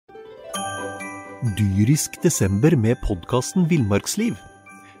Dyrisk desember med podcasten Villmarksliv.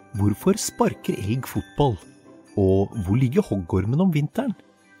 Hvorfor sparker elg fotball? Og hvor ligger hoggormen om vinteren?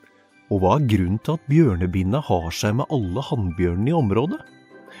 Og hva grunnen til at bjørnebinna har seg med alle hannbjørnene i området?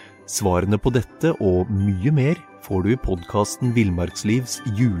 Svarene på dette og mye mer får du i podcasten Villmarkslivs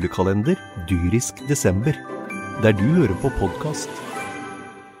julekalender Dyrisk desember, der du hører på podcast.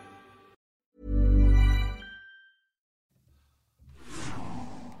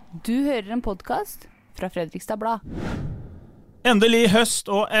 Du hører en podcast fra Fredrikstad Blad. Endelig høst,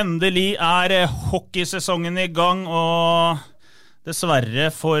 og endelig hockeysesongen i gang, og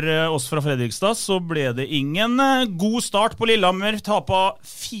dessverre for oss fra Fredrikstad så ble det ingen god start på Lillehammer. Tapet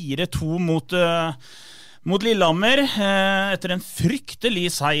 4-2 mot Lillehammer etter en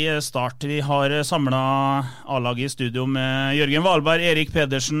fryktelig seig start. Vi har samlet A-laget i studio med Jørgen Wahlberg, Erik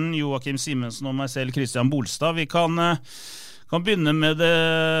Pedersen, Joakim Simensen og meg selv, Christian Bolstad. Vi kan begynne med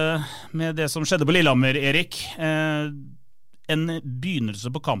det som skjedde på Lillehammer, Erik. En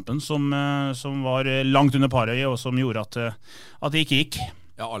begynnelse på kampen som var langt under paret, og som gjorde at det ikke gikk.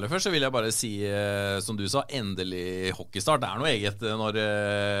 Ja, aller først så vil jeg bare si, som du sa, endelig hockeystart. Det noe eget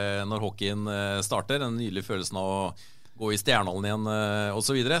når hockeyen starter, den nydelige følelsen av å gå i Stjernhallen igjen og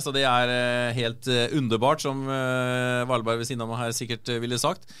så videre. Så det helt underbart, som Wahlberg ved siden av meg her sikkert ville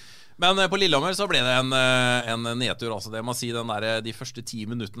sagt. Men på Lillehammer så ble det en nedtur, altså det må si, de første 10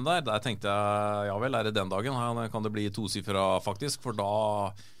 minuttene der tenkte jeg, ja vel, det den dagen, her kan det bli tosifra faktisk, for da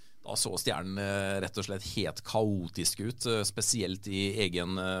så Stjernen rett og slett helt kaotisk ut, spesielt i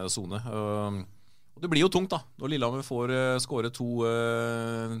egen zone. Og det blir jo tungt da, når Lillehammer får skåret to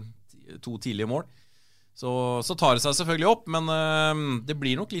tidlige mål. Så tar det seg selvfølgelig opp, men det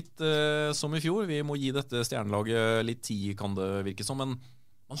blir nok litt som i fjor. Vi må gi dette Stjernelaget litt tid, kan det virke som, men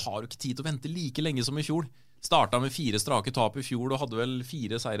man har jo ikke tid til å vente like lenge som i fjor. Startet med 4 strake tap i fjor, og hadde vel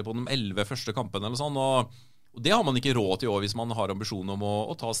 4 seire på de 11 første kampene eller sånn, og det har man ikke råd til i år hvis man har ambisjon om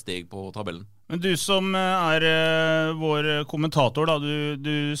å ta steg på tabellen. Men du som vår kommentator, da,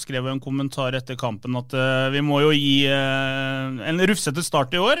 du skrev en kommentar etter kampen at vi må jo gi en rufsete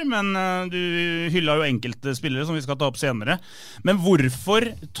start i år, men du hyllet jo enkelte spillere som vi skal ta opp senere. Men hvorfor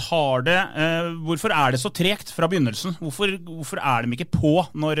det så tregt fra begynnelsen? Hvorfor de ikke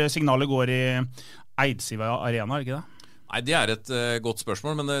på når signalet går i Eidsiva Arena, ikke det? Nei, det et godt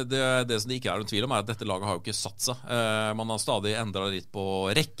spørsmål, men det som det ikke noen tvil om at dette laget har jo ikke satt seg. Man har stadig endret litt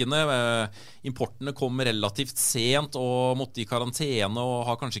på rekkene. Importene kom relativt sent og måtte i karantene og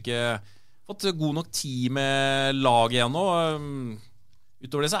har kanskje ikke fått god nok tid med laget ennå.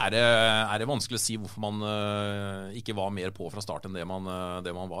 Utover det så det vanskelig å si hvorfor man ikke var mer på fra start enn det man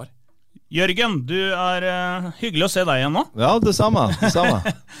var. Jørgen, du hyggelig å se deg igjen nå. Ja, det samme. Det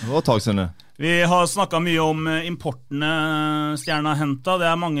var et tag siden nu. Vi har snakket mye om importene Stjerna hentet.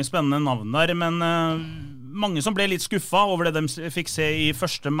 Det mange spennende navn der, men mange som ble litt skuffet over det de fikk se i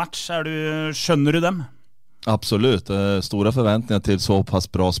første match. Skjønner du dem? Absolut. Stora förväntningar till så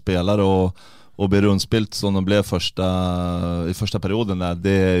pass bra spelare och bli rundspilt som de blev i första perioden där.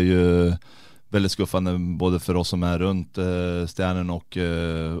 Det ju väldigt skuffande både för oss som runt Stjernen och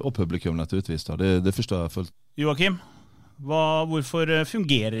publikum naturligtvis. Det förstår jag fullt. Joakim? Hvorfor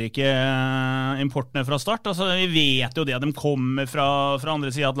fungerer ikke importene fra start? Altså, vi vet jo det, de kommer fra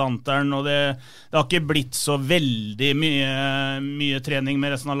andre siden av Atlanteren, og det har ikke blitt så veldig mye trening med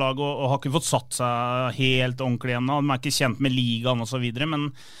resten av laget, og har ikke fått satt seg helt ordentlig igjen. De ikke kjent med ligaen og så videre,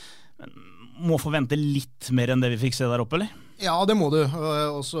 men må forvente litt mer enn det vi fikk se der oppe, eller? Ja, det må du.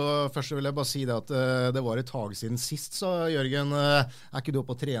 Og så først vil jeg bare si det at det var et tag siden sist, så Jørgen, ikke du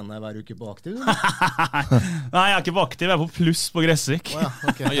oppe å trene hver uke på aktiv? Nei, jeg ikke på aktiv, jeg på pluss på Gressvik. Ja,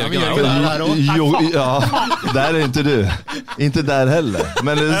 okay. Ja, Jørgen der også. Jo, ja, der inte du. Inte der heller.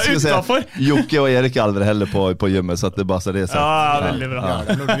 Men du skal se, Jocke og Erik aldri heller på gymmet, så at det bare så det sagt. Ja, veldig bra.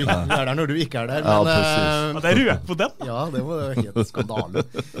 Vi der når du ikke der. Ja, men, precis. Det røk på den. Ja, det var helt skandale.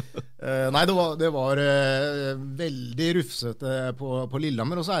 Nei, det var veldig rufsete på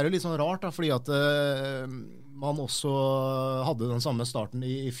Lillehammer, og så det litt sånn rart da, fordi at man også hadde den samme starten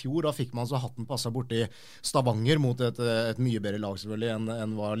i fjor. Da fikk man så hatten passet bort i Stavanger mot et mye bedre lag selvfølgelig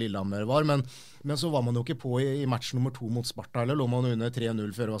enn hva Lillehammer var, men så var man jo ikke på i match nummer 2 mot Sparta, eller lå man under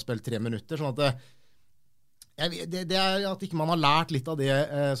 3-0 før det var spilt 3 minutter, sånn at det at ikke man har lært litt av det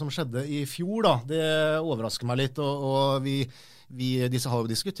som skjedde i fjor da, det overrasker meg litt, og vi disse har jo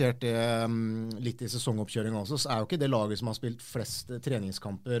diskutert det litt i sesongoppkjøringen også, så jo ikke det laget som har spilt flest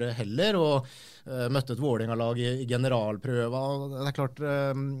treningskamper heller, og møtte et Vålerenga-lag i generalprøva. Det klart,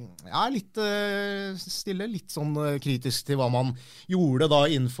 jeg litt stille, litt sånn kritisk til hva man gjorde da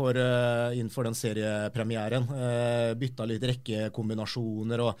innenfor den seriepremieren. Bytta litt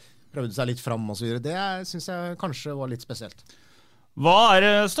rekkekombinasjoner og prøvde seg litt fram og så videre. Det synes jeg kanskje var litt spesielt. Hva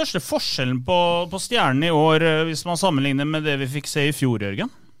den største forskjellen på Stjernen i år, hvis man sammenligner med det vi fikk se i fjor,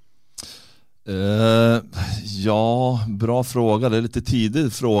 Jørgen? Ja, bra fråga. Det lite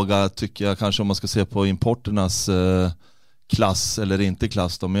tidig fråga tycker jag kanske om man ska se på importernas klass eller inte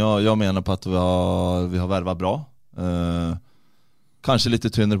klass då. Men jag menar på att vi har värvat bra. Kanske lite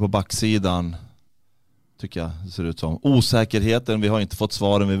tynnare på backsidan tycker jag det ser ut som. Osäkerheten, vi har inte fått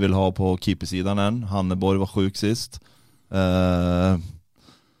svaren vi vill ha på keepersidan än. Hanneborg var sjuk sist.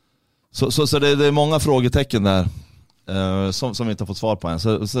 Så det är många frågetecken där som vi inte har fått svar på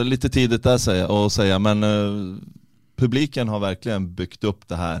än. Så lite tidigt där säga men publiken har verkligen byggt upp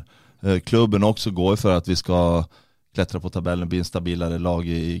det här. Klubben också går för att vi ska klättra på tabellen, bli en stabilare lag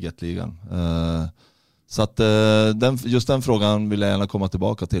i Gatligan. Så att just den frågan vill jag gärna komma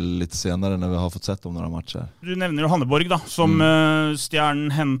tillbaka till lite senare när vi har fått sett om några matcher. Du nevner jo Hanneborg da, som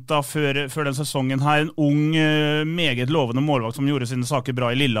Stjernen hentet før den sesongen her. En ung, meget lovende målvakt som gjorde sine saker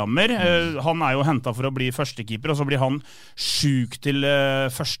bra i Lillehammer. Han jo hentet for å bli førstekeeper, og så blir han syk til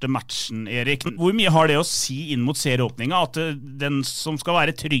første matchen, Erik. Hvor mye har det å si inn mot serieåpningen, at den som skal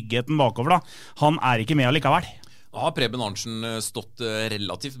være tryggheten bakover da, han ikke med allikevel? Da har Preben Arntzen stått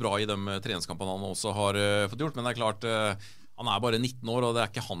relativt bra i de treningskampene han også har fått gjort, men det klart, han bare 19 år, og det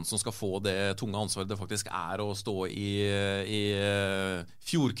ikke han som skal få det tunge ansvaret det faktisk å stå i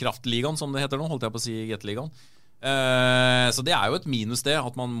Fjordkraftligaen, som det heter nå, holdt jeg på å si i Gateligaen. Så det jo et minus det,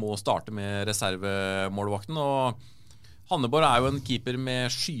 at man må starte med reservemålvakten, og Hanneborg jo en keeper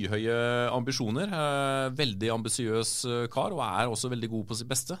med skyhøye ambisjoner, veldig ambisiøs kar, og også veldig god på sitt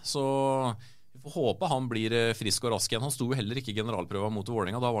beste, så vi får håpe han blir frisk og rask igjen. Han sto jo heller ikke i generalprøva mot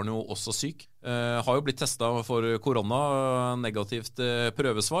Vålerenga, da var han jo også syk. Har jo blitt testet for korona, negativt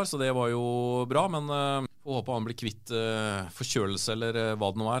prøvesvar, så det var jo bra, men får håpe han blir kvitt forkjølelse eller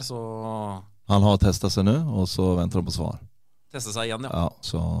hva det nå så... Han har testet seg nå, og så venter han på svar. Testet seg igjen, ja.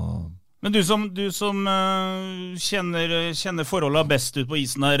 Så... Men du som kjenner forholdene best ut på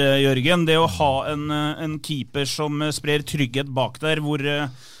isen her, Jørgen, det å ha en keeper som sprer trygghet bak der, hvor...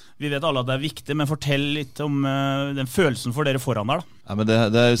 Vi vet alla att det viktigt, men fortell lite om den følelsen för dere foran där då. Ja, men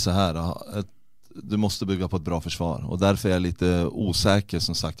det ju så här att du måste bygga på ett bra försvar och därför är jag lite osäker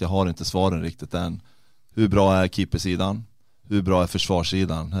som sagt. Jag har inte svaren riktigt än. Hur bra är keepersidan? Hur bra är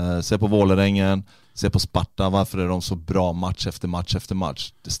försvarssidan? Se på Vålerengen, se på Sparta, varför är de så bra match efter match efter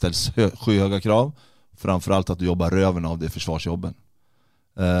match? Det ställs skyhöga krav, framförallt att du jobbar röven av det försvarsjobben.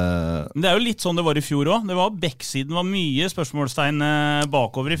 Men det jo litt sånn det var i fjor også. Det var backsiden var mye spørsmålstegn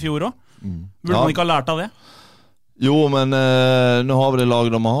bakover i fjor også. Burde man ikke ha lært av det? Jo, men nu har vi det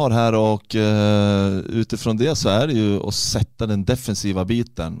lag de har här och utifrån det så är det ju att sätta den defensiva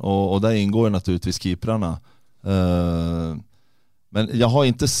biten och där ingår ju naturligtvis keeprarna. Men jag har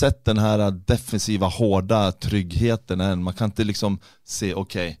inte sett den här defensiva hårda tryggheten än. Man kan inte liksom se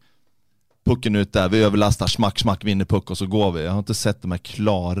okej, pucken ut där, vi överlastar, smack, vinner puck och så går vi. Jag har inte sett de här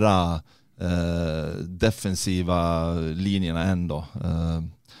klara defensiva linjerna ändå.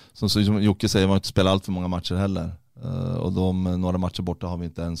 Som Jocke säger, man har inte spelat allt för många matcher heller. Och några matcher borta har vi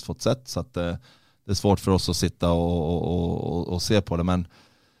inte ens fått sett. Så att det är svårt för oss att sitta och se på det. Men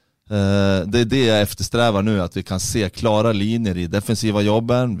det är det jag eftersträvar nu, att vi kan se klara linjer i defensiva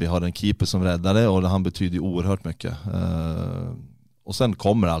jobben. Vi har en keeper som räddar det och han betyder oerhört mycket. Och sen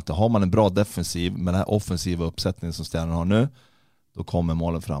kommer alltid, har man en bra defensiv med den här offensiva uppsättningen som Stjernen har nu, då kommer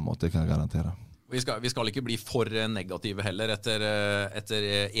målen framåt, det kan jag garantera. Vi skal ikke bli for negative heller etter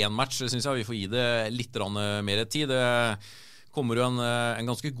en match, synes jeg. Vi får gi det litt mer tid. Det kommer jo en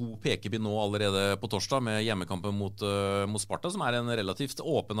ganske god pekepinn nå allerede på torsdag med hjemmekampen mot Sparta, som en relativt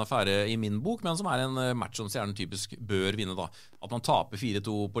åpen affære i min bok, men som en match som Stjernen typisk bør vinne da. At man taper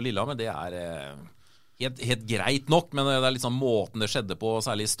 4-2 på Lillehammer, det helt greit nok, men det litt sånn måten det skjedde på,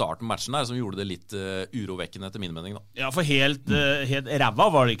 særlig i starten av matchen der, som gjorde det litt urovekkende etter min mening da. Ja, for helt ræva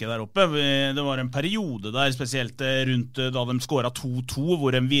var det ikke der oppe. Det var en periode der, spesielt rundt da de skåret 2-2,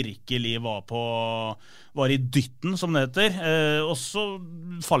 hvor de virkelig var i dytten, som det heter. Og så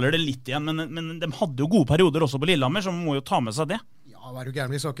faller det litt igjen, men de hadde jo gode perioder også på Lillehammer, så man må jo ta med seg det. Ja, du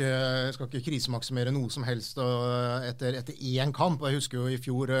gærlig, skal ikke krisemaksimere noe som helst etter én kamp. Jeg husker jo i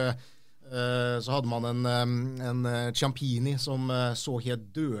fjor så hadde man en Ciampini som så helt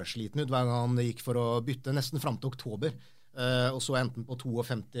dødsliten ut hver gang han gikk for å bytte nesten frem til oktober. og så enten på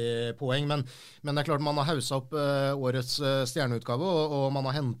 52 poeng, men det er klart man har hauset opp årets stjerneutgave, og man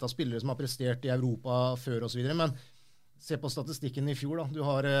har hentet spillere som har prestert i Europa før og så videre, men se på statistikken i fjor da,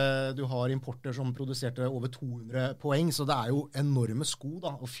 du har importer som produserte over 200 poeng, så det er jo enorme sko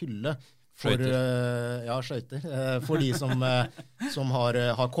da, å fylle for, skøyter, for de som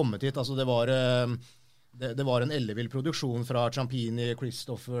har kommet hit. Altså det var en ellevill produksjon fra Ciampini,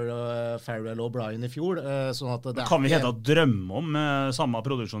 Christopher, Farrell og Brian i fjor. Sånn at det kan vi helt drømme om samme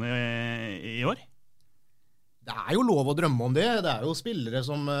produksjon i år? Det er jo lov å drømme om det. Det er jo spillere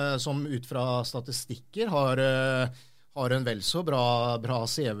som ut fra statistikker har en vel så bra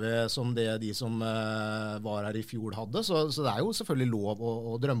CV som det de som var her i fjor hadde. Så det er jo selvfølgelig lov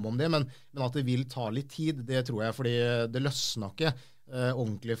å drømme om det, men at det vil ta litt tid, det tror jeg, fordi det løsner ikke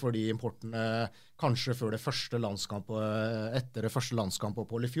ordentlig for de importene kanskje før det første landskampet, etter det første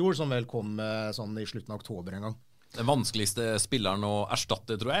landskapsopphold i fjor, som vel kom sånn i slutten av oktober en gang. Den vanskeligste spilleren å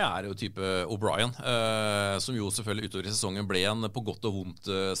erstatte, tror jeg, er jo type O'Brien, som jo selvfølgelig utover i sesongen ble en på godt og vondt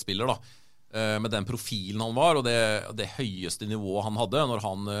spiller da. Med den profilen han var, og det høyeste nivået han hadde når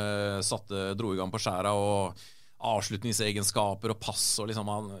han dro i gang på skjæra, og avslutningsegenskaper og pass, og liksom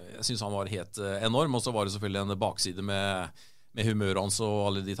jeg synes han var helt enorm, og så var det selvfølgelig en bakside med humøret hans og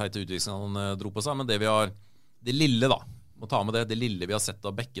alle de teite utviklingene han dro på seg, men det lille da, må ta med det lille vi har sett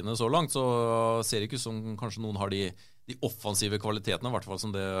av bekkene så langt, så ser det ikke ut som kanskje noen har de offensive kvalitetene, i hvert fall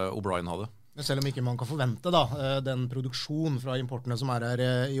som det O'Brien hadde. Selv om ikke man kan forvente da, den produksjonen fra importene som er her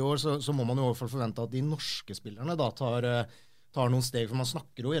i år, så må man jo i hvert fall forvente at de norske spillerne da tar noen steg, for man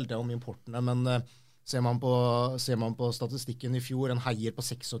snakker jo hele tiden om importene, men ser man på statistikken i fjor, en Heier på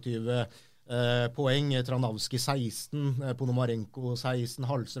 26 poeng, Tranavski 16, Ponomarenko 16,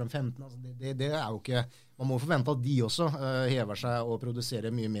 Hallstrøm 15, altså det er jo ikke, man må forvente at de også hever seg og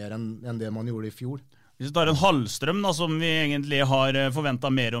produserer mye mer enn det man gjorde i fjor. Hvis vi tar en Hallstrøm da, som vi egentlig har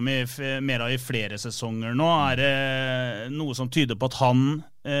forventet mer av i flere sesonger nå, er det noe som tyder på at han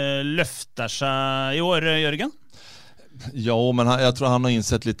løfter seg i år, Jørgen? Ja, men jag tror han har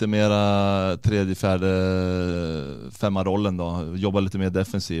insett lite mer tredje, fjärde, femma-rollen då. Jobbar lite mer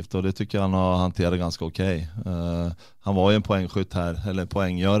defensivt och det tycker jag han har hanterat ganska okej. Han var ju en poängskytt här, eller en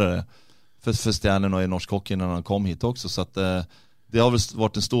poänggörare för stjärnorna i norsk hockey när han kom hit också, så att det har väl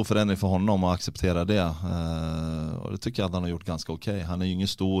varit en stor förändring för honom att acceptera det. Och det tycker jag att han har gjort ganska okej. Han är ju ingen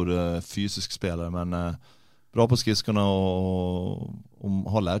stor fysisk spelare, men bra på skridskorna och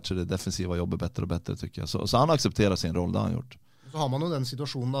har lärt sig det defensiva jobbet bättre och bättre tycker jag. Så han accepterar sin roll, det har han gjort. Så har man jo den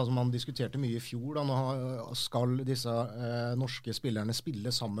situasjonen da, som man diskuterte mye i fjor, da, nå skal disse norske spillerne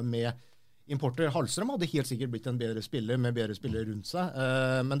spille sammen med importer. Hallstrøm hadde helt sikkert blitt en bedre spiller med bedre spillere rundt seg,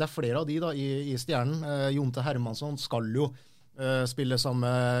 men det er flere av de da i stjernen. Jonte Hermansson skal jo spille sammen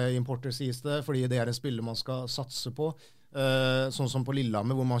med importer, sies det, fordi det er en spiller man skal satse på. Sånn som på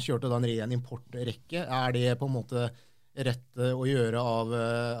Lillehammer, hvor man kjørte da en ren importrekke. Er det på en måte rett å gjøre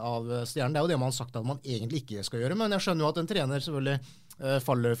av stjernen? Det er jo det man har sagt at man egentlig ikke skal gjøre, men jeg skjønner jo at en trener selvfølgelig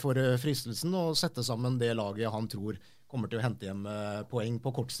faller for fristelsen og setter sammen det laget han tror kommer til å hente hjem poeng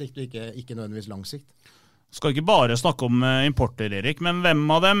på kort sikt, og ikke nødvendigvis lang sikt. Skal ikke bare snakke om importer, Erik, men hvem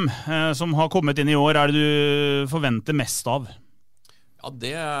av dem som har kommet inn i år er det du forventer mest av? Ja,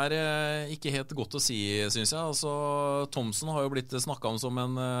 det er ikke helt godt å si, synes jeg. Altså, Thomsen har jo blitt snakket om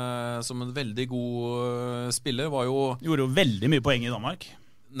som en veldig god spiller. Gjorde jo veldig mye poeng i Danmark.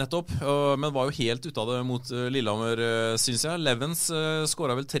 Nettopp, men var jo helt ute av det mot Lillehammer, synes jeg. Levens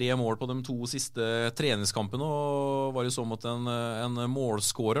skåret vel 3 mål på de 2 siste treningskampene, og var jo så mot en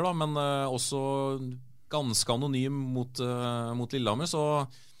målskårer, da, men også ganske anonym mot Lillehammer, så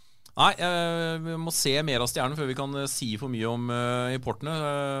nei, vi må se mer av stjernen før vi kan si for mye om importene.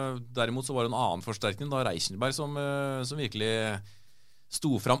 Derimot så var det en annen forsterkning da, Reichenberg, som virkelig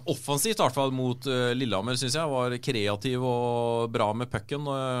sto fram offensivt, i hvert fall mot Lillehammer, synes jeg. Var kreativ og bra med pucken.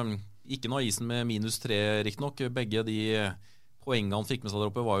 Ikke noe av isen med -3, riktig nok. Begge de poengene han fikk med seg der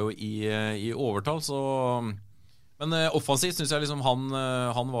oppe var jo i overtall, så men offensivt synes jeg liksom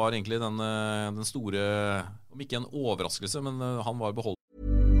han var egentlig den store, om ikke en overraskelse, men han var beholdt.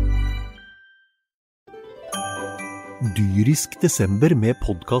 Dyrisk desember med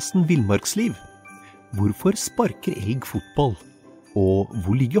podcasten Villmarksliv. Hvorfor sparker elg fotball? Og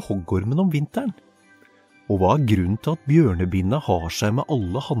hvor ligger hoggormen om vinteren? Og hva er grunnen til at bjørnebinna har seg med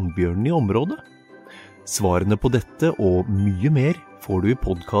alle hannbjørnene i området? Svarene på dette og mye mer får du i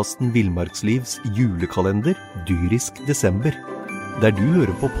podcasten Villmarkslivs julekalender Dyrisk desember, der du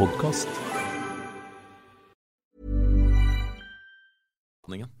hører på podcast.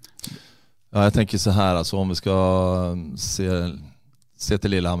 Ja, jag tänker så här, alltså, om vi ska se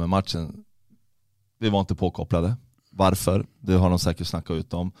till Lillehammer-matchen. Vi var inte påkopplade. Varför? Det har de säkert snackat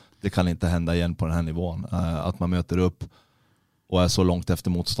ut om. Det kan inte hända igen på den här nivån. Att man möter upp och är så långt efter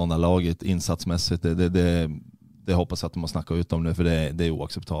motståndarlaget insatsmässigt. Det hoppas jag att de har snackat ut om nu, för det är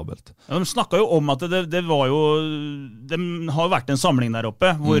oacceptabelt. Ja, de snackar ju om att det var jo det har vært en samling der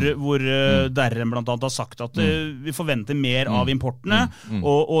oppe hvor Derren blant annet har sagt at vi forventer mer av importene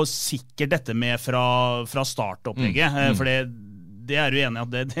og sikkert dette med fra startopplegget for det är du enig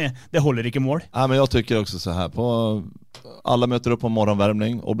att det håller inte mål. Ja, men jag tycker också så här på alla möter upp på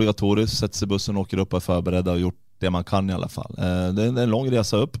morgonvärmning obligatoriskt, sätter sig i bussen, åker upp och är förberedda och gjort det man kan i alla fall. Det är en lång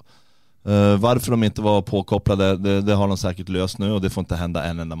resa upp. Varför de inte var påkopplade det har de säkert löst nu och det får inte hända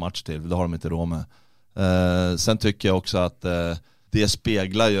en enda match till. Det har de inte råd med. Sen tycker jag också att det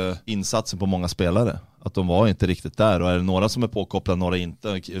speglar ju insatsen på många spelare. Att de var inte riktigt där och är det några som är påkopplade, några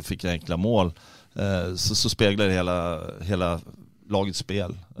inte fick enkla mål så speglar det hela lagets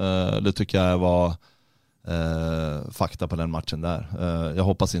spel. Det tycker jag var fakta på den matchen där. Jag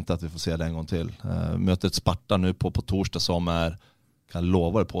hoppas inte att vi får se det en gång till. Möter ett Sparta nu på torsdag som kan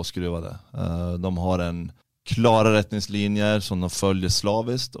lova det påskruvade. De har en klara rättningslinjer som de följer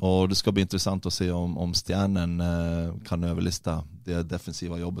slaviskt och det ska bli intressant att se om Stjärnen kan överlista det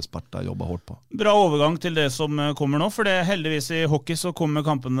defensiva jobbet Sparta jobbar hårt på. Bra övergång till det som kommer nu, för det heldigvis i hockey så kommer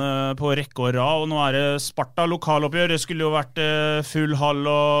kamperna på rekke och rad och nu är det Sparta lokaloppgör. Det skulle ju varit full hall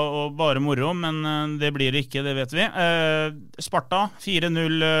och bara moro, men det blir det inte, det vet vi. Sparta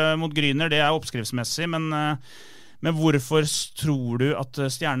 4-0 mot Gryner, det är uppskriftsmässigt, men hvorfor tror du at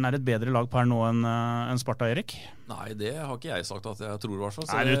Stjernen er et bedre lag per nå enn Sparta, Erik? Nei, det har ikke jeg sagt at jeg tror i hvert fall.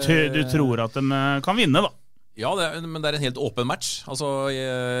 Nei, du tror at de kan vinne da? Ja, men det er en helt åpen match. Altså,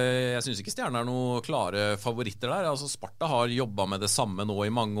 jeg synes ikke Stjernen er noen klare favoritter der. Altså, Sparta har jobbet med det samme nå i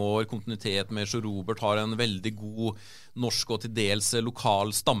mange år. Kontinuitet med Sjø Robert har en veldig god norsk og til dels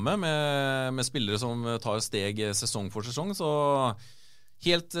lokal stamme med spillere som tar steg sesong for sesong, så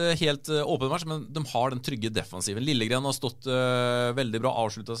helt åpen match, men de har den trygge defensiven. Lillegren har stått veldig bra,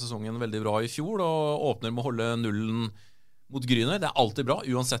 avsluttet sesongen veldig bra i fjor, og åpner med å holde nullen mot Gryner. Det er alltid bra,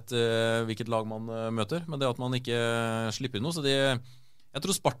 uansett hvilket lag man møter, men det at man ikke slipper inn noe, så jeg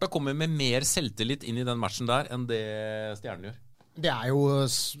tror Sparta kommer med mer selvtillit inn i den matchen der enn det Stjernen gjør. Det er jo,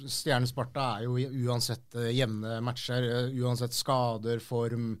 Stjernen-Sparta er jo uansett jevne matcher, uansett skader,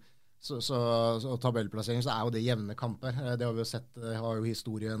 form, og tabellplassering, så er jo det jevne kamper. Det har vi jo sett, har jo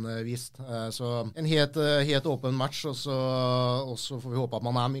historien vist. Så en helt åpen match, og så får vi håpe at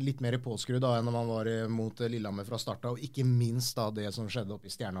man er litt mer påskrudd da, enn når man var mot Lillehammer fra starten, og ikke minst da det som skjedde oppe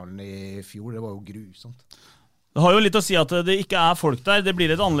i Stjernehallen i fjor. Det var jo grusomt. Det har jo litt å si at det ikke er folk der. Det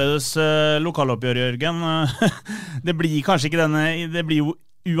blir et annerledes lokaloppgjør, Jørgen. Det blir kanskje ikke det blir jo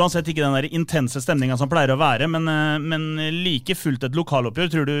uansett ikke den der intense stemningen som pleier å være, men like fullt et lokaloppgjør,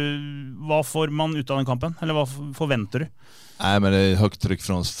 tror du, hva får man ut av den kampen? Eller hva forventer du? Nej, men det är högt tryck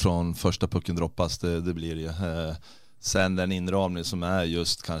från första pucken droppas, det blir det ju. Sen den inramning som är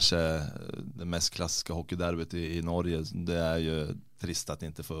just kanske det mest klassiska hockeyderbyt i Norge, det är ju trist att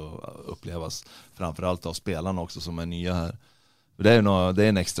inte få upplevas, framförallt av spelarna också som är nya här. Det är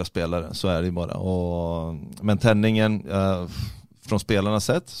en extra spelare, så är det bara. Men tändningen från spelarnas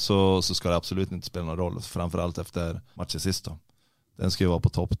sätt så ska det absolut inte spela någon roll, framförallt efter matchen sist då. Den ska ju vara på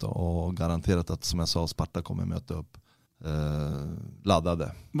topp då, och garanterat att, som jag sa, Sparta kommer möta upp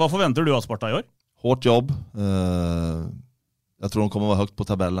laddade. Vad förväntar du av Sparta i år? Hårt jobb. Jag tror de kommer vara högt på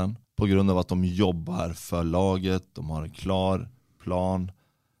tabellen på grund av att de jobbar för laget, de har en klar plan.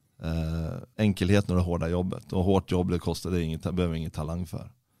 Enkelheten och det hårda jobbet, och hårt jobb, det kostar, det behöver ingen talang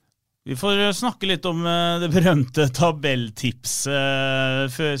för. Vi får snakke litt om det berømte tabelltips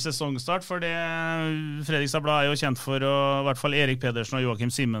før sesongstart, for det Fredrikstad Blad er jo kjent for, og i hvert fall Erik Pedersen og Joakim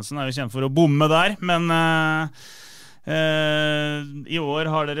Simensen er jo kjent for å bomme der, men i år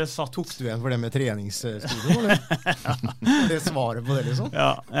har dere satt... Tok du en for det med treningsstudio, eller? Det svaret på det, liksom?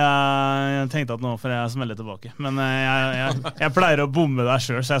 Ja, jeg tenkte at nå får jeg smelle tilbake, men jeg pleier å bomme der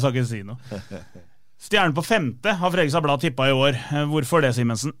selv, så jeg skal ikke si noe. Stjernen på 5. har Fredrikstad Blad tippet i år. Hvorfor det,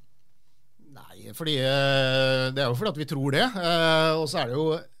 Simensen? Fordi, det er jo fordi at vi tror det, og så er det jo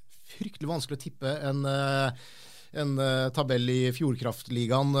fryktelig vanskelig å tippe en tabell i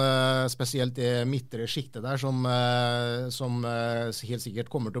Fjordkraftligaen, spesielt det midtre skiktet der, som helt sikkert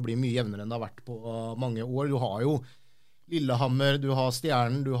kommer til å bli mye jevnere enn det har vært på mange år. Du har jo Lillehammer, du har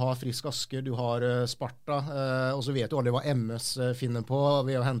Stjernen, du har Frisk Asker, du har Sparta, og så vet du aldri hva MS finner på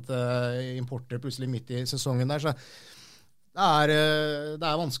ved å hente importer plutselig midt i sesongen der, så det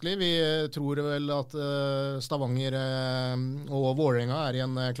er vanskelig. Vi tror vel at Stavanger og Vålerenga er i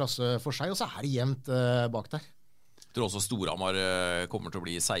en klasse for seg, og så er det jevnt bak der. Jeg tror også Storhamar kommer til å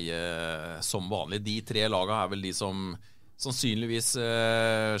bli seie som vanlig. De 3 lagene vel de som sannsynligvis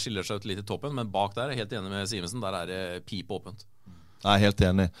skiller seg ut litt i toppen, men bak der helt enig med Simensen, der det pip åpent. Jag är helt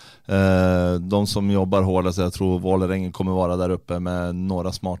enig. De som jobbar hårdast, jag tror Vålerengen kommer vara där uppe med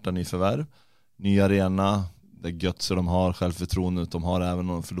några smarta nyförvärv. Ny arena, det gött så de har självförtroende de har även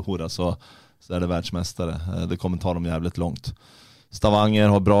om de förlorar så är det världsmästare. Det kommer ta dem jävligt långt. Stavanger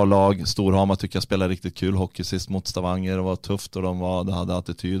har bra lag. Storhamar tycker jag spelar riktigt kul hockey sist mot Stavanger. Det var tufft och de hade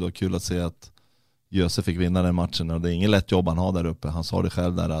attityd och kul att se att Jöse fick vinna den matchen. Och det är ingen lätt jobb han har där uppe. Han sa det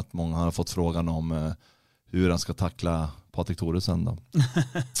själv där att många har fått frågan om hur han ska tackla Patrik Thoresen då.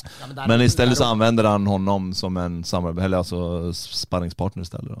 Men istället så använder han honom som en samarbete, alltså sparringspartner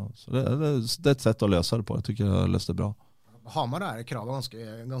istället då. Så det är ett sätt att lösa det på. Jag tycker jag löste det bra. Hamar kravet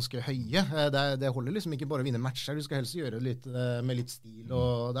ganske høye. Det holder liksom ikke bare å vinne matcher, du skal helst gjøre det litt, med litt stil,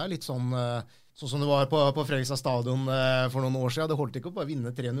 og det litt sånn som det var på Fredrikstad stadion for noen år siden. Det holdt ikke å bare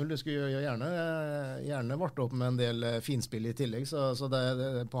vinne 3-0, du skulle jo gjerne varte opp med en del finspill i tillegg, så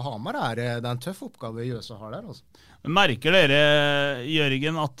på Hamar det en tøff oppgave Jøse har der. Altså. Merker dere,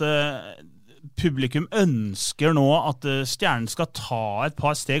 Jørgen, at publikum ønsker nå at Stjernen skal ta et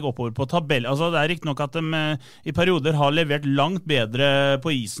par steg oppover på tabell. Altså, det riktig nok at de i perioder har levert langt bedre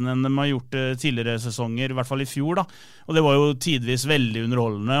på isen enn de har gjort tidligere sesonger, i hvert fall i fjor da. Og det var jo tidvis veldig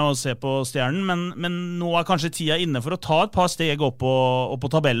underholdende å se på Stjernen, men nå kanskje tida inne for å ta et par steg opp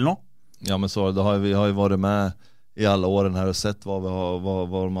på tabellen nå. Ja, men så vi har ju varit med i alla åren här och sett vad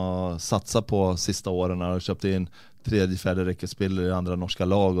de har satsat på sista åren när de har köpt in 3-4 räckespelare i andra norska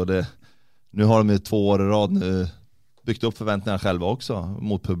lag och nu har de ju 2 år i rad nu byggt upp förväntningar själva också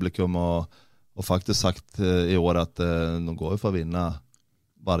mot publikum och faktiskt sagt i år att de går för att vinna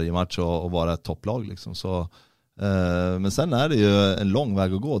varje match och vara ett topplag liksom. Så, men sen är det ju en lång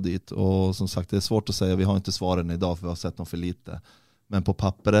väg att gå dit och som sagt det är svårt att säga, vi har inte svaren idag för vi har sett dem för lite. Men på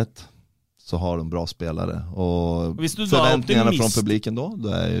pappret så har de bra spelare och förväntningarna från publiken då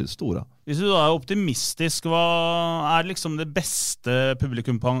är ju stora. Hvis du da optimistisk, vad liksom det bästa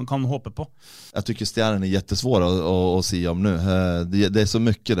publikum kan hoppa på? Jag tycker Stjernen är jättesvår att se om nu. Det är så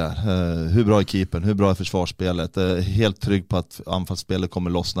mycket där. Hur bra är keepern, hur bra är försvarsspelet. Helt trygg på att anfallsspelet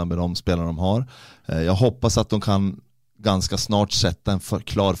kommer lossna med de spelare de har. Jag hoppas att de kan ganska snart sätta en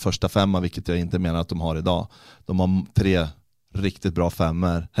klar första femma, vilket jag inte menar att de har idag. De har 3 riktigt bra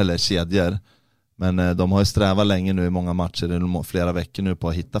femmor, eller kedjor. Men de har ju strävat länge nu i många matcher, flera veckor nu på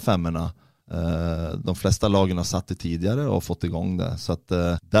att hitta femmorna. De flesta lagen har satt det tidigare och fått igång det. Så att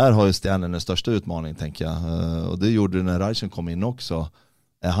där har ju Stjernen den största utmaningen tänker jag. Och det gjorde det när Reichen kom in också.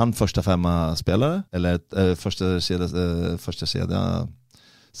 Är han första femma spelare? Eller första kedja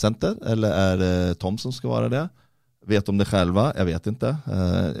center? Eller är det Tom som ska vara det? Vet de det själva? Jag vet inte.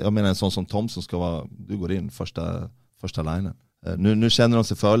 Jag menar en sån som Tom som ska vara, du går in första linjen. Nu känner de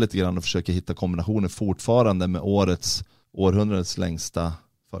sig för lite grann och försöker hitta kombinationer fortfarande med århundradets längsta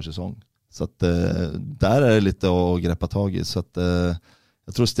försäsong. Så att där är det lite att greppa tag i. Så att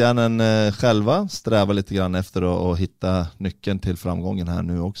jag tror Stjernen själva strävar lite grann efter att hitta nyckeln till framgången här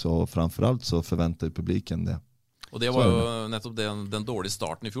nu också. Och framförallt så förväntar publiken det. Og det var jo nettopp den dårlige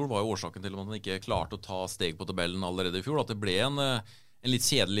starten i fjor var jo årsaken til at man ikke klarte å ta steg på tabellen allerede i fjor. At det ble en litt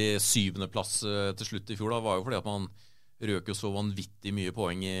kjedelig 7. plass til slutt i fjor da, var jo fordi at man røk jo så vanvittig mye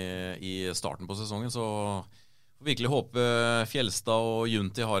poeng i starten på sesongen, så får virkelig håpe Fjelstad og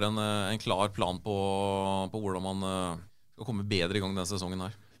Junti har en klar plan på hvordan man skal komme bedre i gang denne sesongen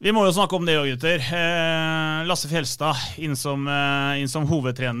her. Vi må jo snakke om det jo, gutter. Lasse Fjelstad inn som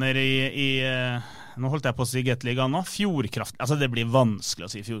hovedtrener i nå holdt jeg på å si Gateligaen nå. Fjordkraft, altså det blir vanskelig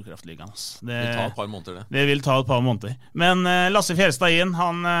å si Fjordkraftligaen. Det vil ta et par måneder det. Det vil ta et par måneder. Men Lasse Fjelstad inn,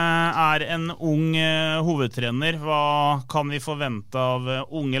 han en ung hovedtrener. Hva kan vi forvente av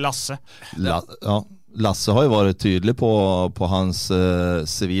unge Lasse? Lasse har ju varit tydlig på hans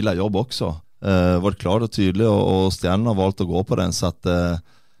civila jobb också. Varit klar och tydlig och Stjernen har valt att gå på den så att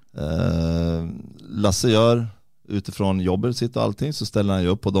Lasse gör utifrån jobbet sitt och allting så ställer han ju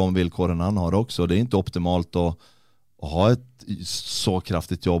upp på de villkoren han har också. Det är inte optimalt att ha ett så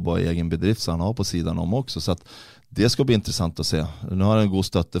kraftigt jobb och egen bedrift som han har på sidan om också. Så att det ska bli intressant att se. Nu har han en god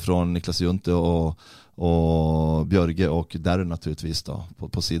stötte från Niklas Junte och Björge och där naturligtvis då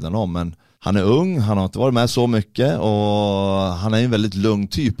på sidan om. Men han är ung, han har inte varit med så mycket och han är en väldigt lugn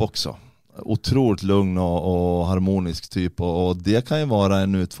typ också. Otroligt lugn och harmonisk typ och det kan ju vara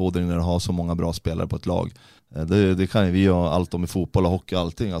en utfordring när du har så många bra spelare på ett lag. Det kan ju vi göra allt om i fotboll och hockey och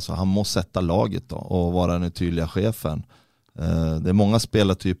allting. Alltså, han måste sätta laget då och vara den tydliga chefen. Det är många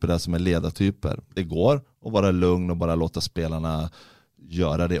spelartyper där som är ledartyper. Det går att vara lugn och bara låta spelarna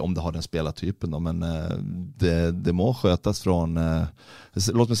göra det om det har den spelartypen då. Men det må skötas från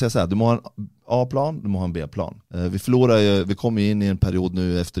låt mig säga så här, du må ha en A-plan, du må ha en B-plan. Vi kommer in i en period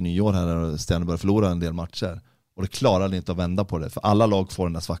nu efter nyår här där Stjärnen börjar förlora en del matcher och det klarar inte att vända på det för alla lag får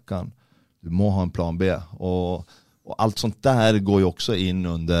den där svackan. Du må ha en plan B och allt sånt där går ju också in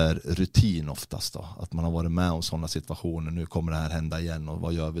under rutin oftast då. Att man har varit med om sådana situationer. Nu kommer det här hända igen och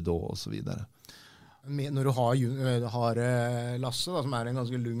vad gör vi då och så vidare. Når du har Lasse, da, som en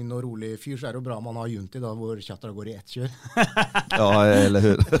ganske lugn og rolig fyr, så det jo bra man har Junti, da, hvor chattera går i ett kjør. Ja, eller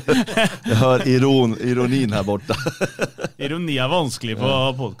hur? Jag hör ironin här borta. Ironi vanskelig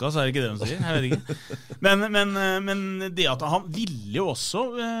på podcast, det ikke det de sier? Jeg vet ikke. Men det at han ville jo også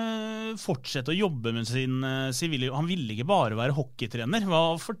fortsette å jobbe med sin sivile. Han ville ikke bare være hockeytrener.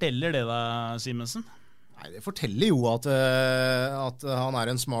 Hva forteller det deg, Simensen? Nei, det forteller jo at han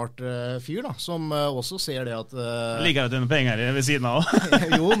en smart fyr da, som også ser det at Ligger det noen penger ved siden av?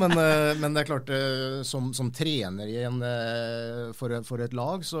 Jo, men det klart som trener i for et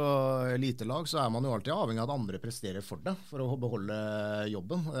lag, elitelag, så man jo alltid avhengig av at andre presterer for det, for å beholde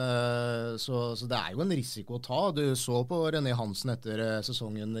jobben. Så det jo en risiko å ta. Du så på René Hansen etter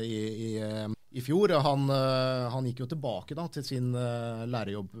sesongen i fjor. Han gikk jo tilbake da, til sin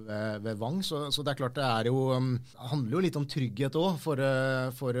lærejobb ved Vang, så det klart det handler jo litt om trygghet også,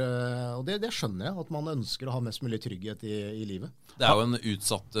 og det skjønner jeg, at man ønsker å ha mest mulig trygghet i livet. Det jo en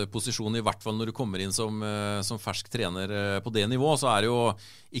utsatt posisjon, i hvert fall når du kommer inn som fersk trener på det nivået, så det jo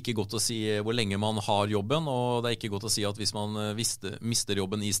ikke godt å si hvor lenge man har jobben, og det ikke godt å si at hvis man mister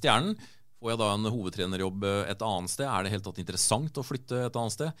jobben i Stjernen, får jeg da en hovedtrenerjobb et annet sted, det helt tatt interessant å flytte et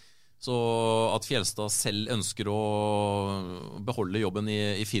annet sted? Så at Fjelstad selv ønsker å beholde jobben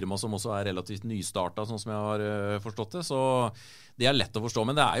i firma som også relativt nystartet, sånn som jeg har forstått det, så det lett å forstå.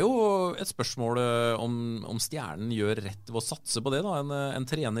 Men det jo et spørsmål om Stjernen gjør rett ved å satse på det da. En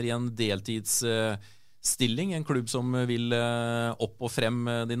trener i en deltidsstilling, en klubb som vil opp og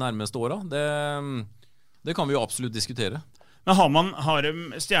frem de nærmeste årene, det kan vi jo absolutt diskutere. Men har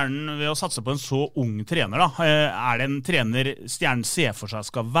Stjernen ved å satse på en så ung trener da, det en trener Stjernen ser for seg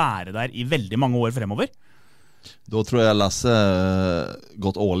skal være der i veldig mange år fremover? Då tror jag Lasse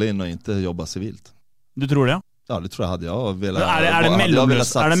gått all in och inte jobba civilt. Du tror det? Ja, det tror jag hade jag velat. Är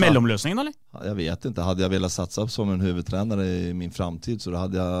det mellomlösningen eller? Jag vet inte, hade jag velat satsa som en huvudtränare i min framtid så då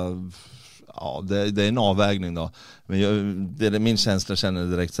hade jag det en avvägning då. Men min känsla känner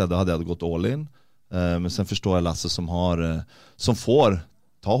direkt så då hade jag gått all in. Men sen förstår jag Lasse som får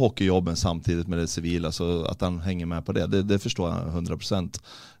ta hockeyjobben samtidigt med det civila, så att han hänger med på det förstår jag 100%.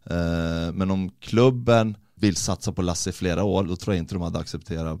 Men om klubben vill satsa på Lasse i flera år, då tror jag inte de hade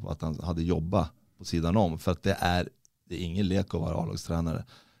accepterat att han hade jobbat på sidan om, för att det är ingen lek att vara A-lagstränare.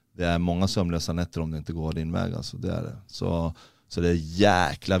 Det är många sömnlösa nätter om det inte går din väg, alltså det det. Så det är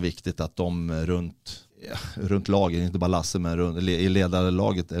jäkla viktigt att de runt laget, inte bara Lasse men i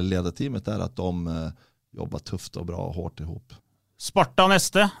ledarlaget eller ledarteamet att de jobbar tufft och bra och hårt ihop. Sparta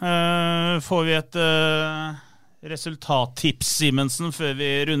neste. Får vi et resultattips, Simensen, før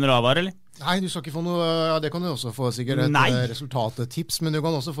vi runder av her, eller? Nei, du skal ikke få noe, ja, det kan du også få sikkert et resultattips, men du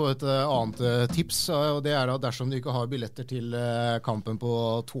kan også få et annet tips, og det at dersom du ikke har billetter til kampen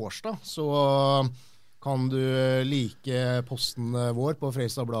på torsdag, så kan du like posten vår på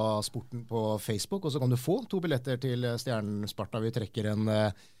Fredrikstad Blad Sporten på Facebook, og så kan du få 2 billetter til Stjernen Sparta. Vi trekker en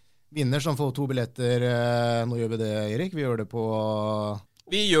vinner som får 2 billetter. Nå gjør vi det, Erik. Vi gjør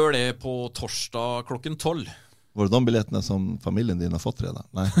det på torsdag klokken 12. Var det de biljetterna som familjen din har fått redan?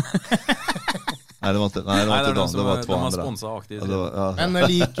 Nej. Nej, det var inte de. Det var 2 andra. Men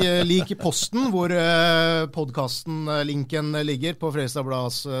lik posten hvor podcasten-linken ligger på Fredrikstad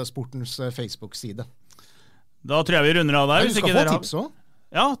Blads Sportens Facebook-side. Da tror jeg vi runder av der. Du skal få tips også.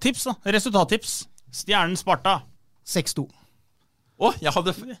 Ja, tips da. Resultattips. Stjernen Sparta. 6-2.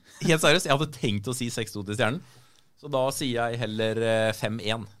 Helt seriøst, jeg hadde tenkt å si 6-2 til Stjernen. Så da sier jeg heller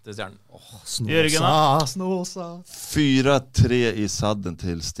 5-1 til Stjernen. Snåsa. 4-3 i sadden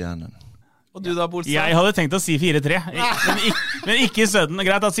til Stjernen. Og du da, Bolstad? Jeg hadde tenkt å si 4-3, men ikke i sødden.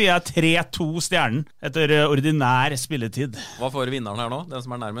 Greit, da sier jeg 3-2 Stjernen etter ordinær spilletid. Hva får vinneren her nå, den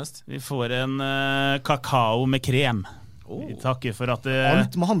som nærmest? Vi får en kakao med krem. Vi takker for at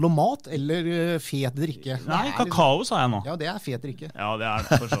alt må handle om mat eller fet drikke. Nei, kakao sa jeg nå. Ja, det fet drikke. Ja, det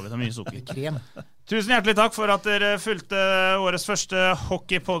det for så vidt. Det mye sukker. Krem. Tusen hjertelig takk for at dere fulgte årets første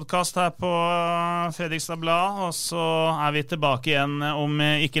hockeypodcast her på Fredrikstad Blad, og så vi tilbake igjen om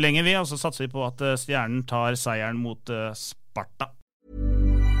ikke lenge vi, og så satser vi på at Stjernen tar seieren mot Sparta.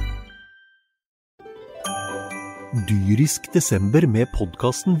 Dyrisk desember med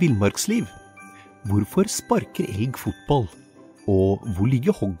podcasten Villmarksliv. Hvorfor sparker elg fotball? Og hvor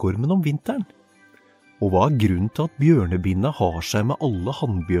ligger hoggormen om vinteren? Og hva grunnen til at bjørnebinna har seg med alle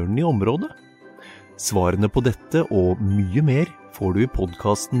hannbjørnene i området? Svarene på dette og mye mer får du i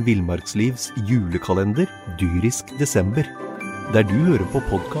podcasten Villmarkslivs julekalender Dyrisk desember, der du hører på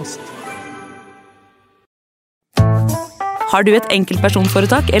podcast. Har du et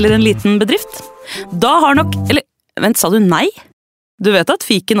enkeltpersonforetak eller en liten bedrift? Da har nok, eller vent, sa du nei? Du vet at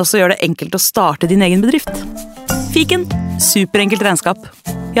Fiken også gjør det enkelt å starte din egen bedrift. Fiken, superenkelt regnskap.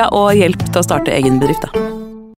 Ja, og hjelp til å starte egen bedrift da.